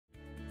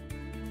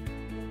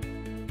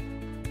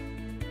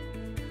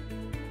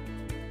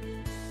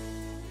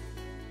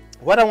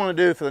What I want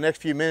to do for the next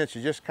few minutes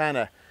is just kind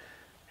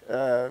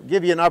of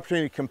give you an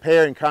opportunity to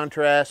compare and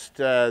contrast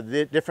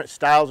the different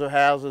styles of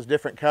houses,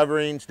 different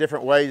coverings,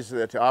 different ways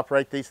to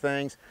operate these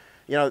things.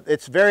 You know,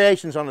 it's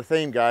variations on the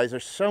theme, guys.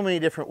 There's so many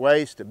different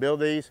ways to build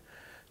these,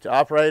 to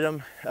operate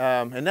them,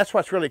 and that's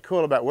what's really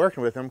cool about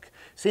working with them.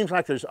 Seems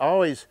like there's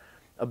always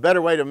a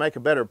better way to make a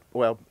better,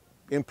 well,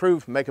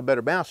 make a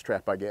better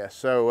mousetrap, I guess.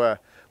 So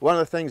one of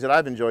the things that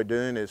I've enjoyed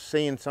doing is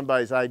seeing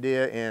somebody's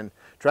idea and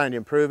trying to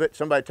improve it.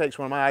 Somebody takes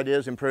one of my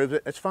ideas, improves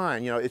it. It's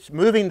fine. You know, it's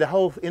moving the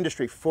whole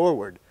industry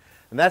forward,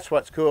 and that's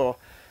what's cool.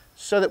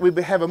 So that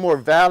we have a more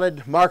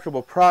valid,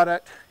 marketable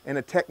product and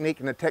a technique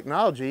and a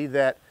technology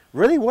that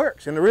really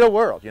works in the real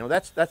world. You know,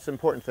 that's the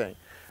important thing.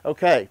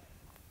 Okay.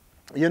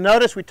 You'll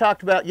notice we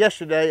talked about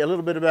yesterday a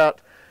little bit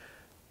about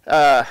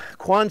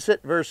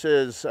Quonset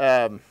versus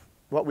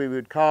what we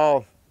would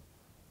call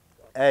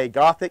a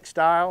Gothic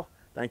style.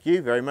 Thank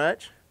you very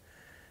much.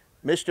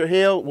 Mr.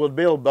 Hill will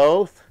build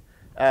both.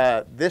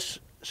 This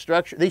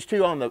structure, these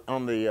two on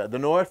the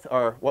north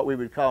are what we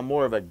would call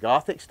more of a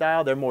Gothic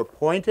style. They're more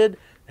pointed,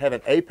 have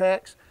an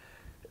apex.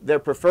 They're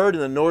preferred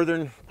in the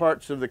northern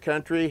parts of the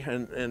country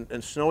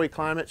and snowy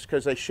climates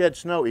because they shed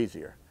snow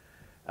easier.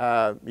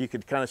 You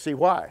could kind of see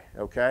why,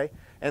 okay?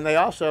 And they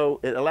also,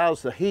 it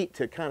allows the heat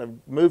to kind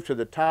of move to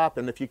the top,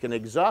 and if you can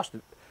exhaust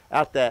it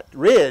out that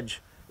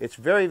ridge, it's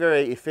a very,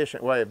 very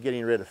efficient way of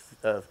getting rid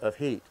of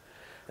heat.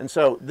 And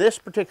so this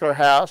particular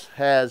house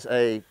has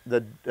the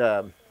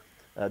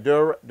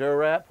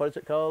Durwrap, what is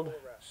it called?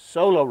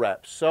 Sola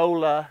wrap.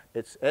 Sola,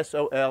 it's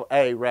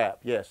S-O-L-A wrap.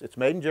 Yes, it's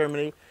made in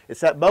Germany.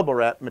 It's that bubble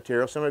wrap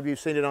material. Some of you have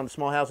seen it on the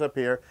small house up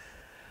here.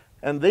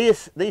 And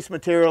these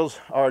materials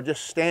are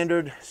just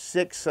standard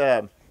 6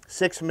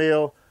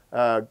 mil,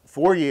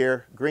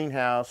 4-year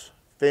greenhouse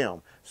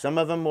film. Some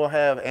of them will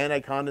have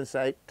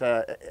anti-condensate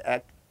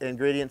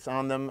ingredients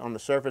on them on the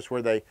surface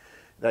where they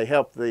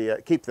help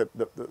keep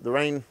the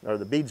rain or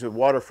the beads of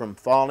water from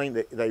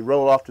falling. They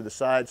roll off to the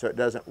side so it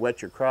doesn't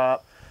wet your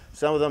crop.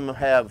 Some of them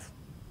have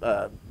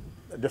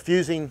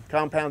diffusing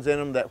compounds in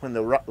them that when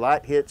the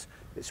light hits,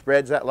 it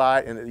spreads that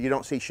light and you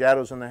don't see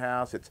shadows in the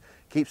house. It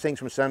keeps things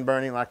from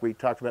sunburning like we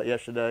talked about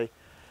yesterday.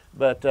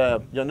 But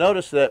you'll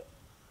notice that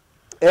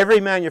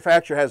every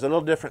manufacturer has a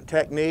little different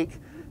technique.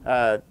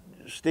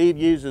 Steve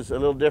uses a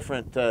little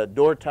different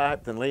door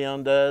type than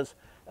Leon does.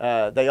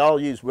 They all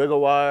use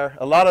wiggle wire.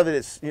 A lot of it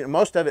is, you know,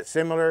 most of it's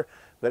similar,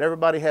 but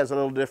everybody has a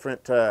little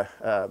different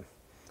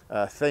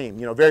theme,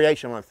 you know,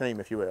 variation on a theme,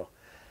 if you will.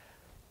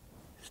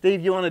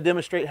 Steve, you want to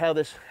demonstrate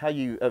how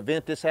you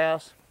vent this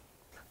house?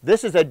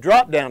 This is a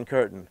drop-down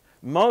curtain.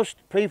 Most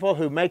people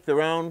who make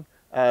their own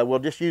will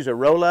just use a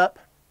roll-up,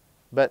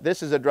 but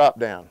this is a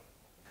drop-down.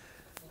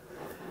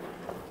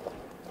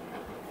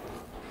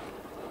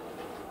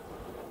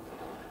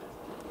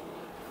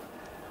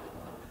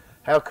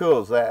 How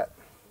cool is that?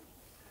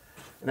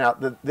 Now,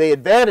 the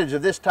advantage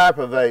of this type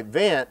of a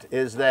vent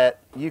is that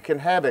you can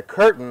have a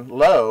curtain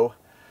low,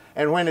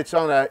 and when it's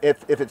on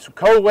if it's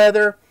cold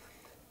weather,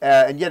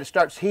 and yet it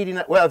starts heating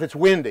up, well, if it's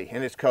windy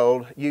and it's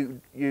cold,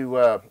 you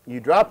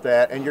drop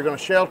that and you're going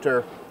to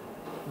shelter,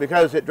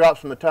 because it drops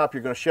from the top,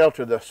 you're going to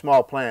shelter the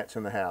small plants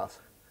in the house.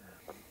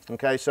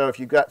 Okay, so if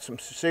you've got some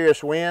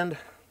serious wind,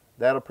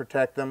 that'll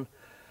protect them.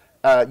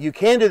 You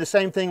can do the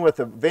same thing with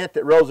a vent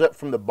that rolls up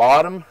from the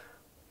bottom.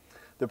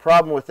 The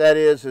problem with that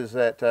is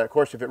that, of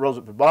course, if it rolls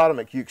up the bottom,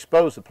 you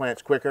expose the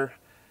plants quicker.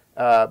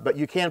 But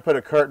you can put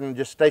a curtain,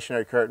 just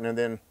stationary curtain, and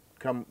then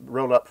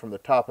roll up from the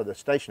top of the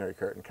stationary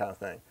curtain kind of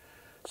thing.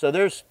 So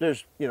there's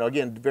you know,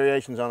 again,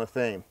 variations on a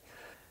theme.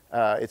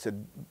 It's a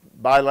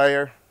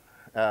bilayer,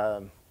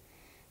 and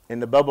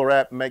the bubble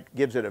wrap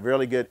gives it a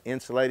really good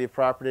insulative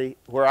property.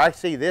 Where I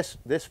see this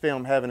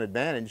film have an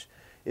advantage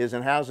is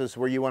in houses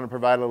where you want to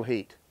provide a little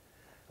heat.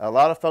 A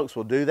lot of folks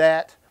will do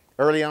that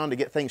early on to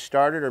get things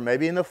started, or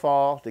maybe in the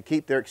fall to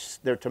keep their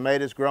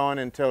tomatoes growing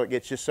until it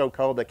gets just so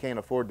cold they can't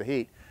afford the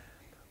heat.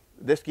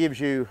 This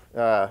gives you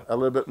a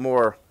little bit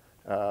more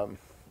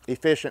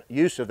efficient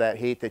use of that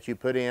heat that you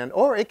put in,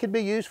 or it could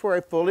be used for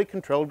a fully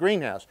controlled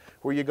greenhouse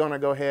where you're going to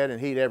go ahead and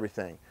heat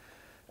everything.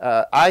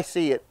 I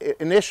see it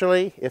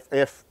initially,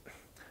 if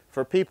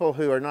for people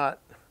who are not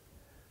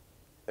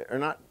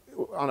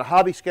on a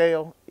hobby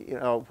scale, you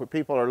know, where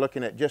people are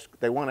looking at just,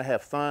 they want to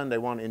have fun, they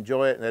want to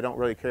enjoy it, and they don't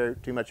really care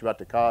too much about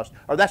the cost,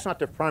 or that's not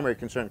their primary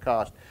concern,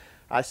 cost.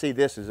 I see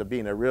this as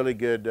being a really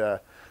good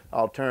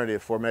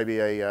alternative for maybe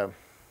a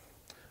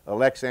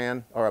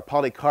Lexan or a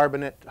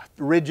polycarbonate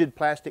rigid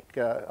plastic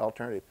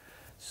alternative.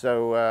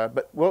 So,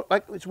 but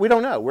we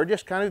don't know. We're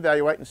just kind of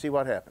evaluating and see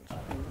what happens.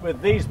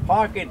 With these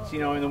pockets, you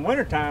know, in the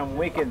wintertime,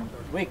 we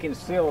can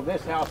seal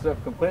this house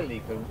up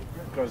completely,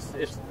 because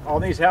all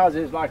these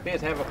houses like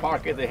this have a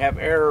pocket. They have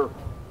air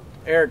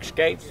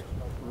escapes.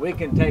 We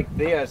can take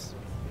this,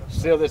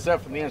 seal this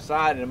up from the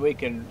inside, and we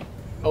can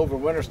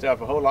overwinter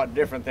stuff a whole lot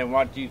different than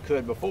what you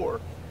could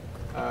before.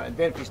 And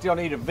then if you still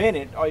need to vent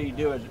it, all you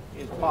do is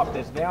pop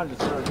this down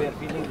just a little bit.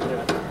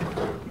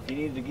 If you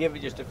need to give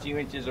it just a few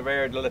inches of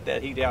air to let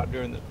that heat out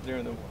during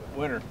the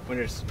winter when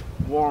it's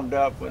warmed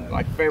up. When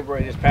like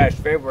February, this past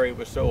February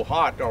was so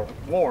hot or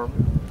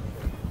warm,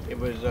 it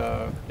was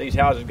these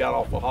houses got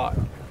awful hot.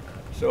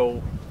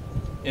 So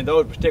in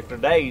those particular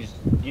days,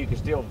 you can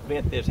still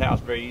vent this house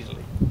very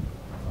easily.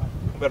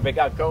 But if it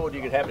got cold,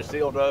 you could have it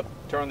sealed up,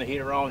 turn the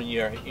heater on, and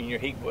your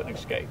heat wouldn't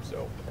escape.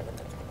 So.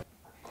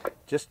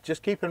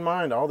 Just keep in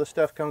mind, all this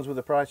stuff comes with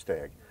a price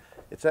tag.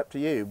 It's up to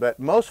you. But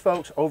most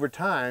folks over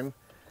time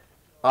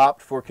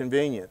opt for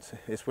convenience.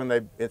 It's when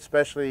they,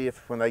 especially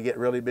when they get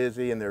really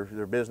busy and their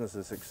business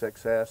is a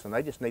success, and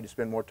they just need to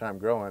spend more time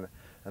growing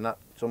and not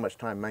so much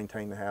time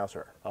maintaining the house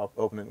or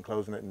opening it and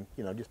closing it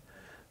and just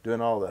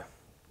doing all the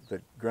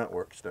grunt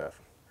work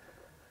stuff.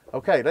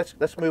 Okay,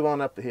 let's move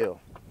on up the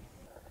hill.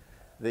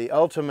 The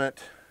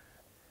ultimate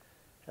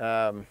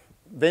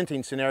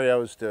venting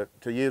scenario is to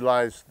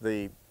utilize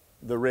the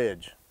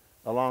ridge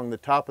along the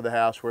top of the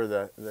house where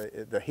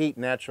the heat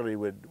naturally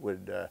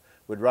would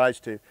rise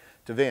to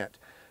vent.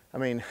 I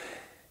mean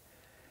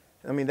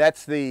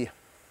that's the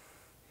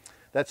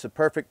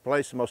perfect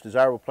place, the most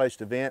desirable place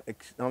to vent.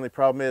 The only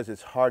problem is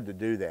it's hard to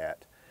do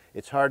that.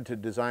 It's hard to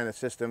design a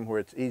system where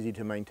it's easy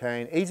to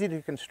maintain, easy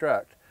to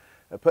construct,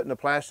 putting the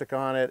plastic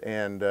on it,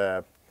 and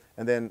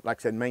then, like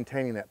I said,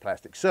 maintaining that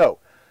plastic. So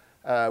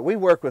we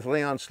worked with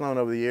Leon Sloan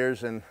over the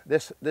years, and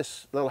this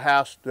little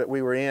house that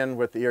we were in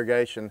with the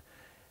irrigation,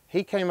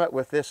 he came up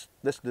with this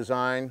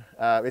design.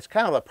 It's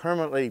kind of a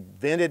permanently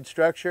vented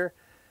structure.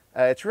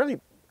 It's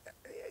really,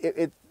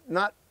 it's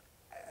not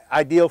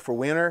ideal for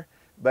winter,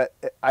 but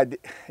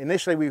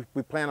initially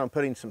we planned on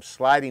putting some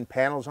sliding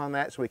panels on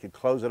that so we could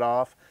close it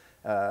off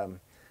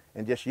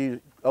and just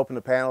open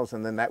the panels,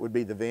 and then that would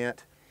be the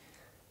vent.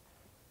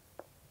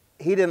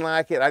 He didn't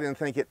like it. I didn't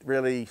think it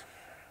really,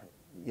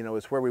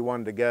 is where we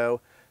wanted to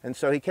go. And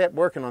so he kept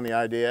working on the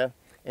idea,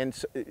 and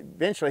so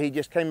eventually he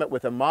just came up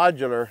with a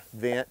modular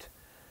vent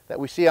that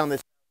we see on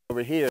this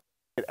over here.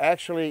 It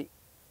actually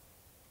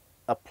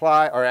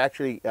apply or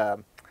actually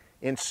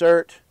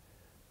insert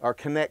or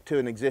connect to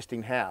an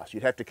existing house.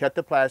 You'd have to cut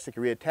the plastic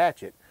and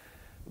reattach it,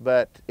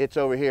 but it's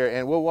over here,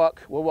 and we'll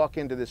walk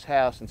into this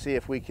house and see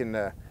if we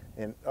can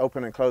and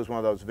open and close one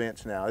of those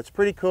vents now. It's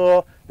pretty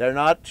cool. They're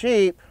not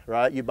cheap,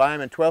 right? You buy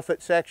them in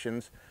 12-foot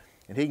sections,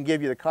 and he can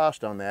give you the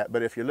cost on that.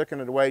 But if you're looking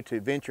at a way to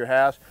vent your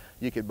house,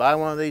 you could buy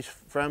one of these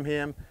from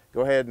him,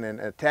 go ahead and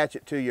attach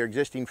it to your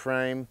existing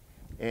frame,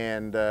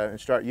 and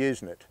start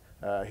using it.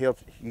 He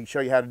can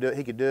show you how to do it.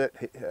 He could do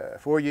it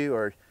for you,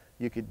 or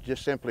you could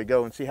just simply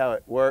go and see how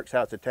it works,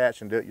 how it's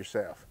attached, and do it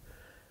yourself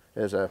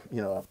as an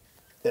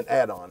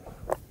add-on.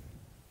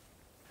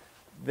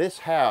 This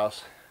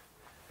house,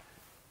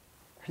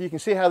 you can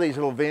see how these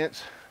little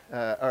vents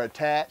are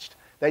attached.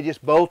 They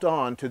just bolt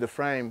on to the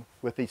frame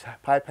with these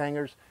pipe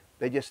hangers.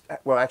 They just,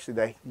 well,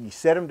 actually, you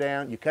set them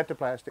down, you cut the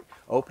plastic,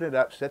 open it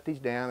up, set these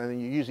down, and then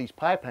you use these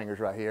pipe hangers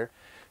right here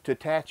to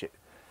attach it.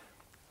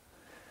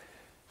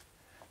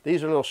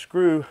 These are little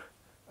screw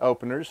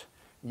openers.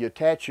 You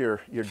attach your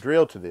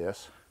drill to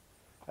this.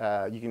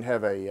 You can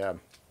have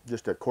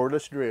just a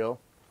cordless drill.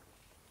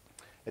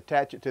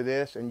 Attach it to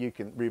this, and you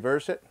can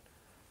reverse it,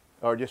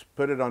 or just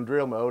put it on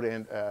drill mode,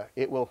 and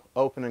it will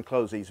open and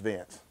close these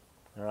vents.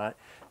 All right.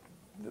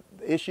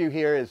 The issue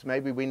here is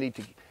maybe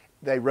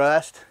they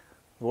rust.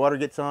 Water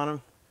gets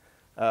on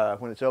them.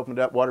 When it's opened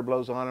up, water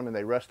blows on them, and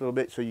they rust a little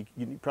bit. So you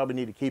probably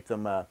need to keep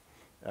them.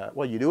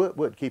 Well, you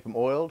would keep them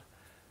oiled,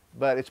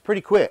 but it's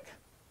pretty quick.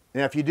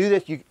 Now, if you do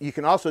this, you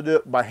can also do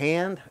it by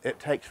hand. It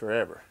takes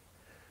forever.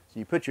 So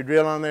you put your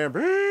drill on there.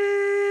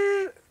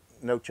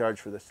 No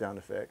charge for the sound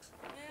effects,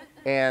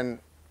 and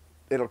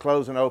it'll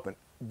close and open.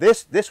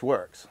 This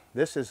works.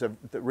 This is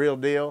the real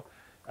deal.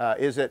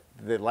 Is it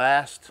the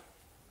last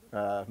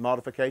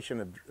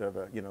modification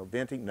of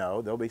venting?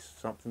 No, there'll be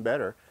something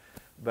better,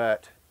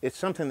 but it's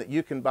something that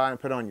you can buy and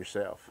put on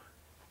yourself.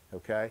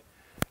 Okay,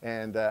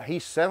 and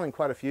he's selling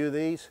quite a few of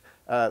these.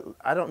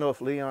 I don't know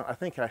if Leon. I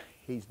think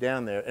he's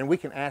down there, and we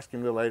can ask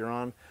him a little later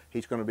on.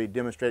 He's going to be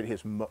demonstrating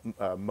his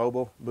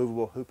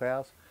movable hoop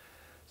house.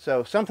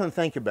 So something to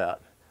think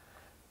about.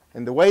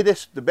 And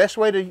the best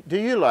way to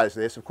utilize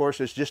this, of course,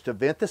 is just to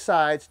vent the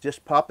sides,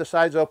 just pop the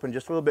sides open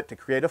just a little bit to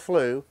create a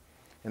flue,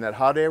 and that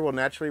hot air will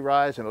naturally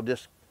rise, and it'll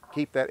just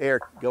keep that air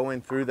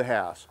going through the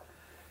house.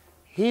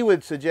 He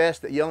would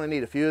suggest that you only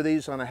need a few of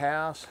these on a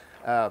house.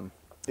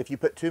 If you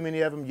put too many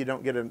of them, you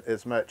don't get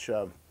as much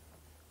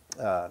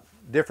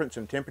difference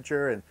in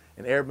temperature and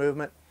air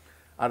movement.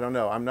 I don't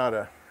know. I'm not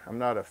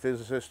a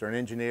physicist or an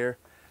engineer,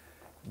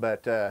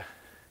 but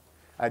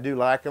I do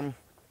like them.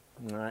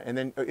 And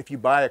then if you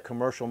buy a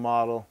commercial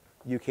model,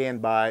 you can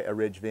buy a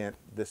ridge vent,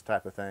 this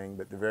type of thing,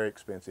 but they're very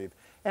expensive.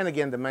 And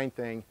again, the main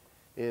thing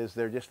is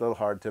they're just a little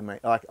hard to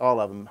like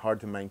all of them, hard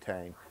to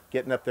maintain.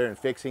 Getting up there and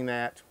fixing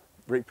that,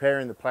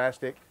 repairing the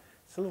plastic,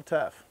 it's a little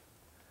tough.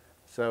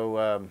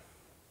 So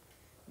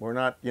we're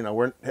not,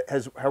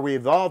 have we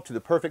evolved to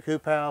the perfect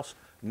hoop house?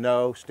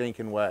 No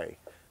stinking way.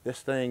 This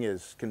thing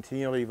is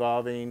continually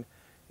evolving,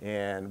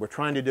 And we're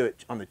trying to do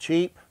it on the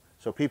cheap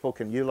so people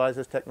can utilize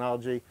this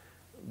technology,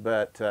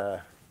 but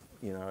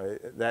you know,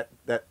 that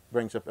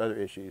brings up other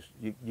issues.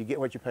 You get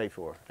what you pay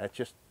for. That's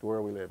just the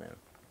world we live in.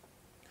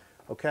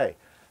 Okay,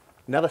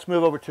 now let's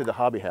move over to the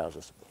hobby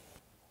houses.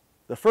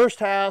 The first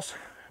house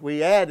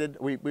we added,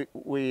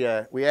 we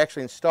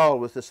actually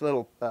installed was this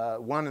little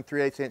 1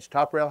 3/8 inch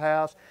top rail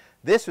house.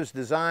 This was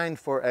designed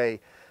for a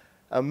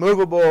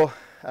movable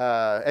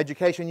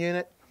education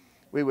unit.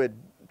 We would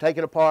take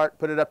it apart,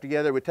 put it up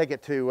together. We'd take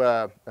it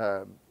to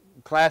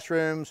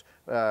classrooms,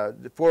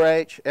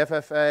 4-H,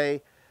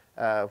 FFA,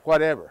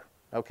 whatever.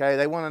 Okay,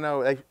 they want to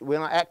know, we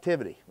want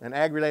activity, an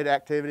ag-related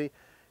activity.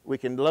 We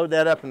can load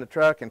that up in the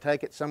truck and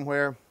take it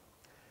somewhere,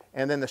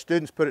 and then the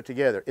students put it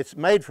together. It's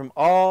made from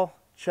all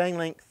chain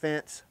link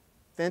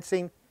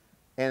fencing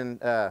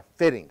and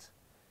fittings.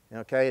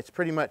 Okay, it's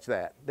pretty much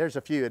that. There's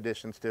a few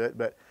additions to it,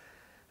 but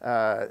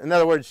in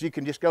other words, you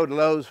can just go to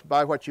Lowe's,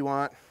 buy what you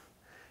want.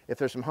 If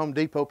there's some Home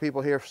Depot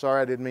people here,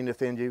 sorry, I didn't mean to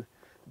offend you,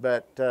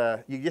 but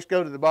you just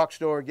go to the box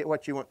store, get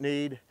what you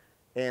need,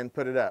 and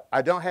put it up.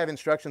 I don't have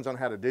instructions on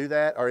how to do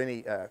that or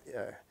any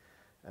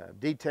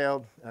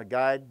detailed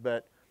guide,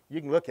 but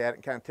you can look at it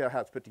and kind of tell how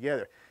it's put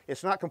together.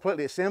 It's not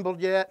completely assembled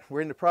yet.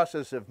 We're in the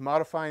process of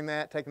modifying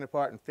that, taking it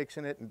apart and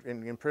fixing it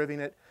and improving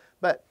it.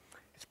 But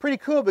it's pretty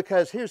cool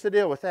because here's the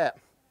deal with that.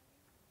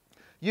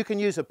 You can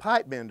use a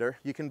pipe bender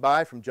you can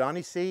buy from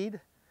Johnny Seed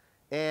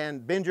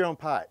and bend your own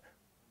pipe.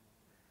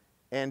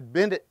 And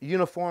bend it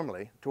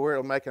uniformly to where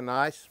it'll make a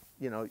nice,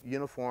 you know,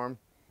 uniform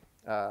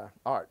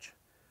arch.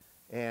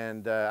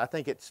 And I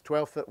think it's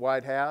 12-foot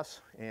wide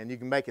house, and you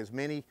can make as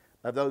many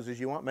of those as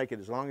you want, make it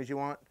as long as you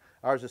want.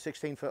 Ours is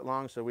 16-foot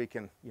long, so we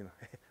can, you know,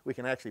 we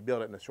can actually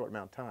build it in a short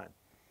amount of time.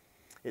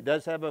 It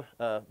does have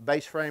a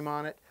base frame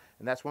on it,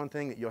 and that's one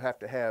thing that you'll have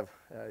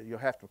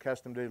to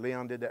custom do.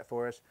 Leon did that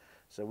for us,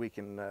 so we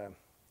can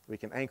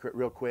anchor it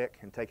real quick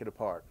and take it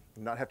apart,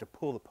 and not have to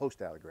pull the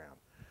post out of the ground.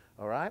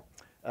 All right.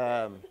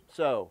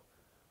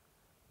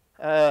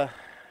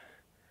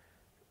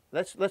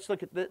 Let's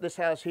look at this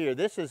house here.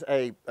 This is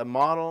a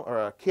model or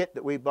a kit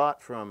that we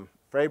bought from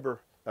Harbor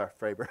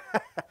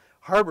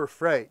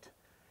Freight,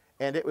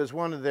 and it was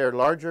one of their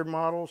larger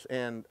models,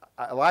 and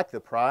I like the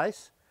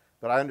price,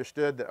 but I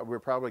understood that we'll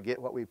probably get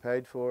what we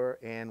paid for,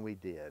 and we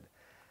did.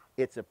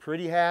 It's a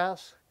pretty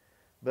house,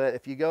 but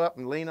if you go up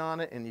and lean on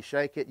it and you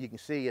shake it, you can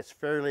see it's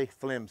fairly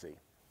flimsy.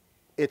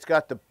 It's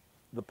got the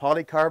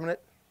polycarbonate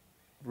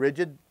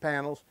rigid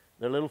panels.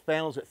 They're little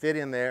panels that fit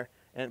in there,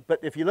 but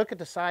if you look at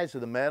the size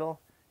of the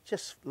metal,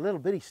 just little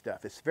bitty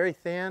stuff. It's very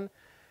thin.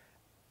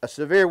 A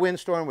severe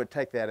windstorm would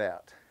take that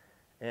out.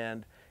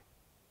 And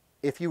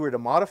if you were to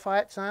modify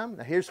it some,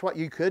 now here's what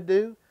you could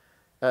do.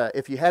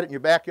 If you had it in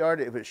your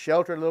backyard, if it was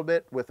sheltered a little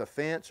bit with a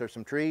fence or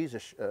some trees,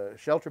 a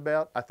shelter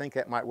belt, I think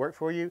that might work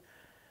for you.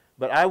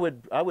 But I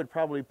would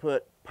probably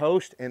put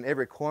posts in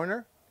every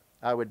corner.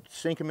 I would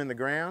sink them in the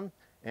ground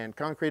and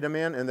concrete them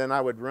in, and then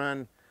I would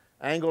run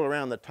angle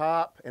around the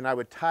top, and I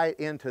would tie it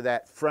into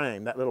that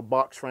frame, that little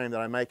box frame that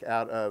I make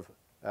out of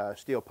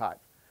steel pipe.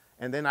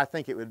 And then I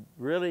think it would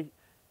really,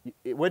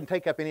 it wouldn't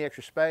take up any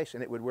extra space,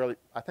 and it would really,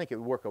 I think it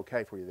would work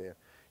okay for you then.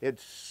 It'd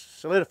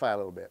solidify a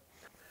little bit.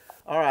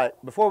 All right,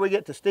 before we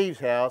get to Steve's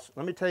house,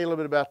 let me tell you a little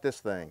bit about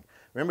this thing.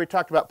 Remember we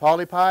talked about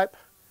polypipe?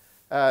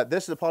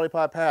 This is a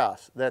polypipe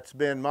house that's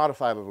been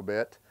modified a little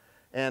bit.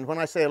 And when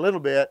I say a little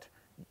bit,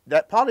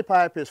 that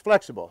polypipe is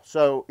flexible.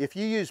 So if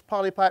you use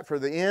polypipe for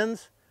the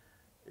ends,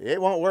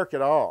 it won't work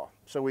at all.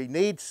 So we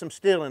need some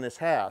steel in this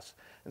house.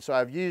 And so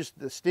I've used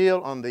the steel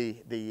on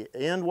the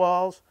end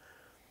walls.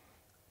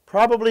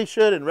 Probably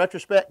should, in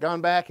retrospect,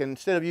 gone back and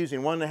instead of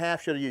using 1.5,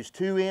 should have used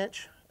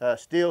 2-inch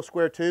steel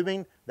square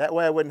tubing. That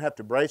way I wouldn't have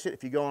to brace it.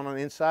 If you go on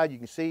the inside, you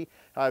can see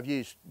how I've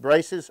used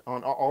braces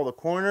on all the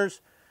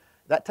corners.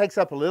 That takes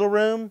up a little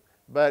room,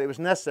 but it was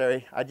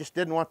necessary. I just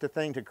didn't want the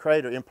thing to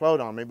crater, implode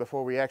on me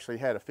before we actually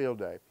had a field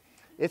day.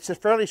 It's a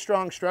fairly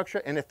strong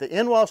structure, and if the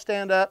end walls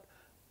stand up,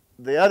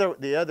 the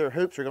other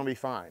hoops are going to be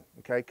fine,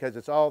 okay, because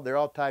they're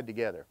all tied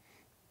together.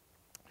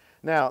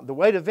 Now, the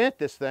way to vent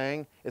this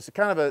thing is a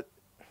kind of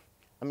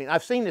I mean,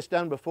 I've seen this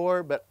done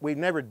before, but we've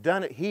never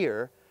done it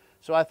here,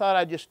 so I thought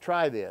I'd just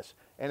try this.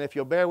 And if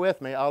you'll bear with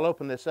me, I'll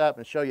open this up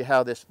and show you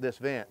how this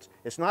vents.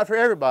 It's not for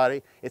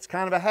everybody. It's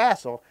kind of a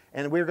hassle,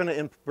 and we're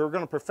going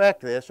to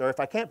perfect this, or if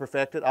I can't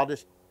perfect it,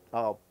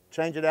 I'll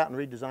change it out and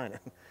redesign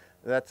it.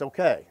 That's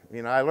okay.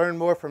 You know, I learn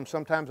more from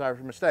sometimes our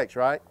mistakes,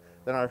 right,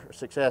 than our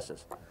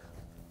successes.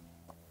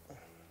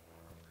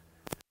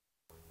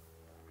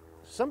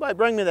 Somebody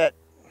bring me that.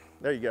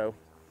 There you go.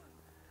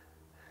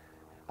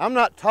 I'm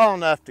not tall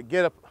enough to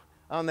get up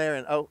on there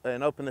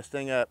and open this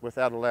thing up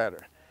without a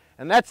ladder.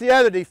 And that's the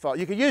other default.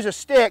 You could use a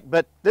stick,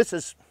 but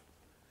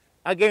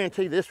I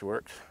guarantee this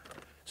works.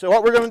 So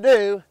what we're going to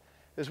do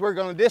is we're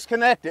going to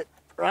disconnect it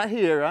right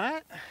here,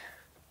 right?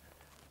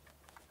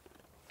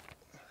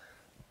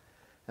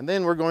 And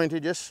then we're going to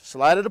just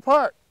slide it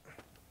apart.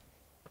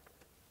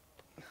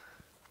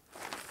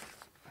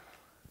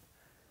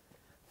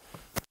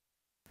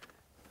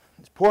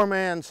 It's poor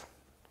man's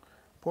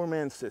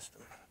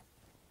system.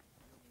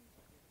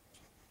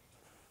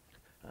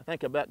 I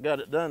think I about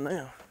got it done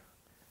now.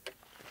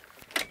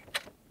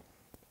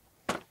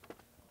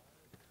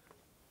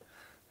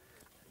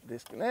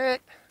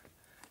 Disconnect.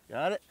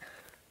 Got it.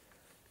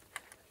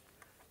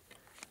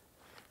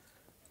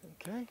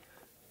 Okay.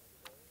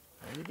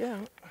 There you go.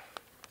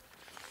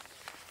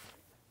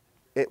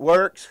 It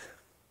works.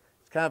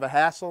 It's kind of a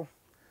hassle,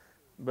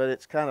 but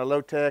it's kind of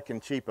low tech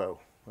and cheapo.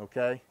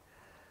 Okay.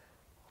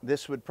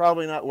 This would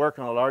probably not work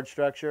on a large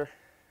structure.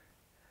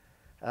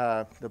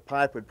 The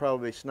pipe would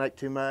probably snake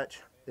too much.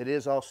 It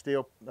is all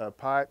steel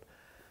pipe.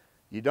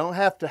 You don't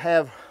have to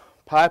have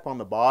pipe on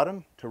the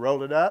bottom to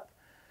roll it up.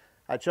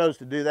 I chose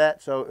to do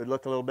that so it would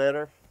look a little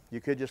better.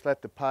 You could just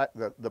let the pipe,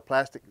 the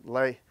plastic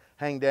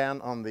hang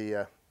down on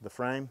the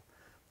frame,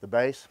 the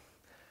base.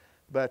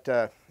 But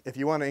if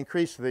you want to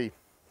increase the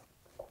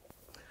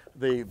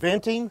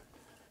venting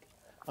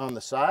on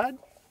the side,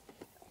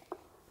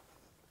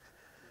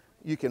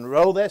 you can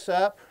roll this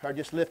up or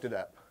just lift it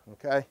up.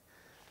 Okay.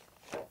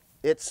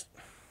 It's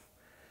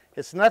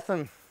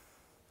nothing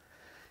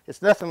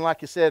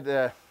like you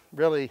said.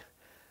 Really,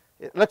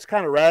 it looks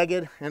kind of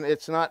ragged and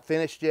it's not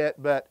finished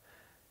yet, but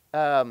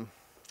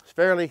it's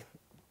fairly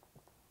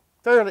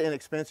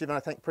inexpensive and I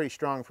think pretty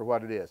strong for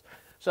what it is.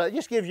 So it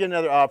just gives you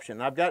another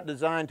option. I've got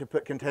designed to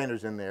put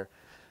containers in there.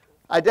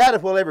 I doubt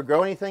if we'll ever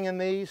grow anything in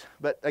these,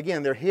 but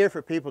again, they're here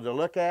for people to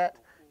look at,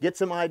 get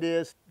some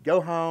ideas,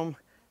 go home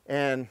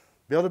and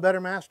build a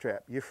better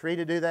mousetrap. You're free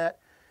to do that.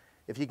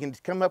 If you can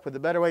come up with a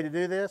better way to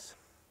do this,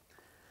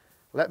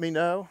 let me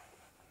know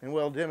and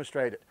we'll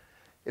demonstrate it.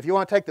 If you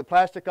want to take the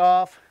plastic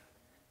off,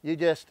 you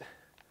just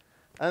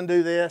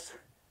undo this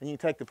and you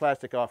can take the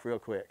plastic off real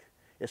quick.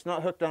 It's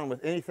not hooked on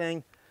with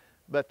anything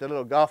but the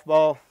little golf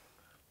ball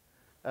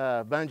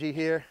bungee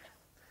here.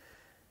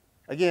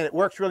 Again, it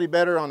works really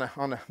better on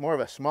a more of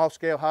a small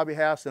scale hobby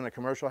house than a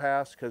commercial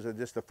house because of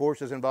just the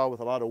forces involved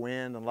with a lot of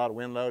wind and a lot of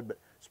wind load. But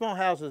small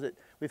houses,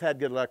 we've had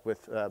good luck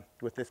with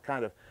this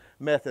kind of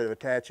method of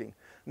attaching.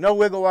 No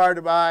wiggle wire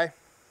to buy.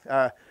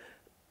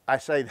 I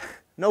say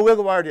no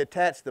wiggle wire to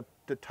attach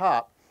the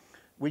top.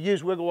 We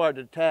use wiggle wire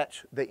to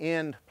attach the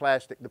end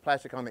plastic, the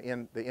plastic on the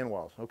end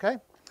walls. Okay.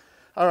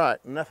 All right.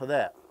 Enough of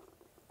that.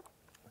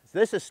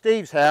 This is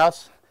Steve's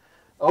house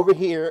over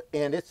here,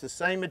 and it's the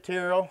same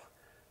material,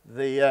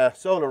 the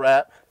solar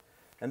wrap,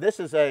 and this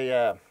is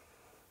the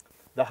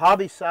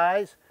hobby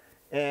size.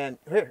 And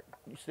here,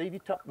 Steve, you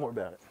talk more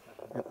about it.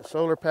 And the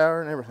solar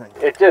power and everything.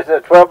 It's just a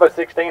 12 by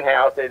 16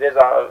 house. It is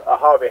a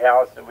hobby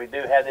house, and we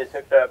do have this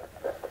hooked up.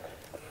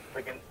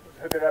 We can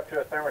hook it up to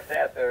a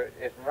thermostat.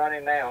 It's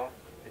running now.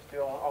 It's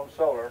still on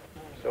solar,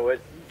 so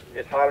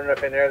it's hot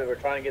enough in there that we're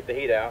trying to get the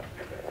heat out.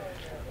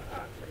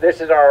 This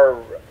is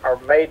our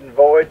maiden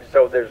voyage,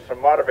 so there's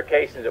some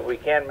modifications that we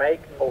can make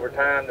over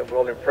time that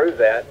will improve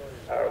that.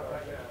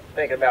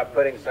 Thinking about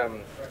putting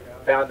some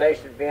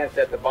foundation vents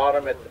at the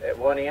bottom at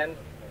one end,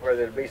 where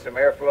there'll be some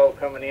airflow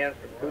coming in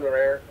from cooler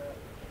air,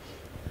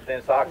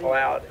 then cycle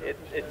out.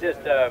 It's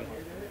just,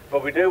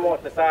 but we do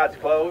want the sides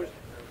closed.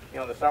 You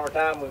know, in the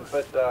summertime we can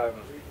put a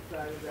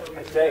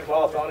shade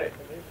cloth on it.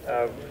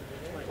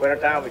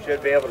 Wintertime we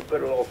should be able to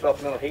put a little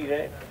supplemental heat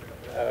in it.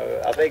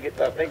 I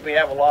think we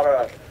have a lot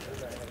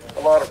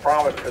of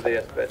promise for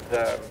this, but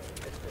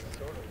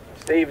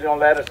Steve's gonna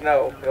let us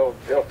know.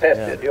 He'll test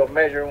it. He'll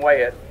measure and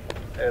weigh it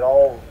at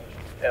all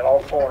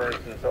corners,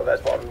 and so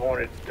that's what we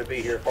wanted to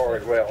be here for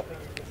as well.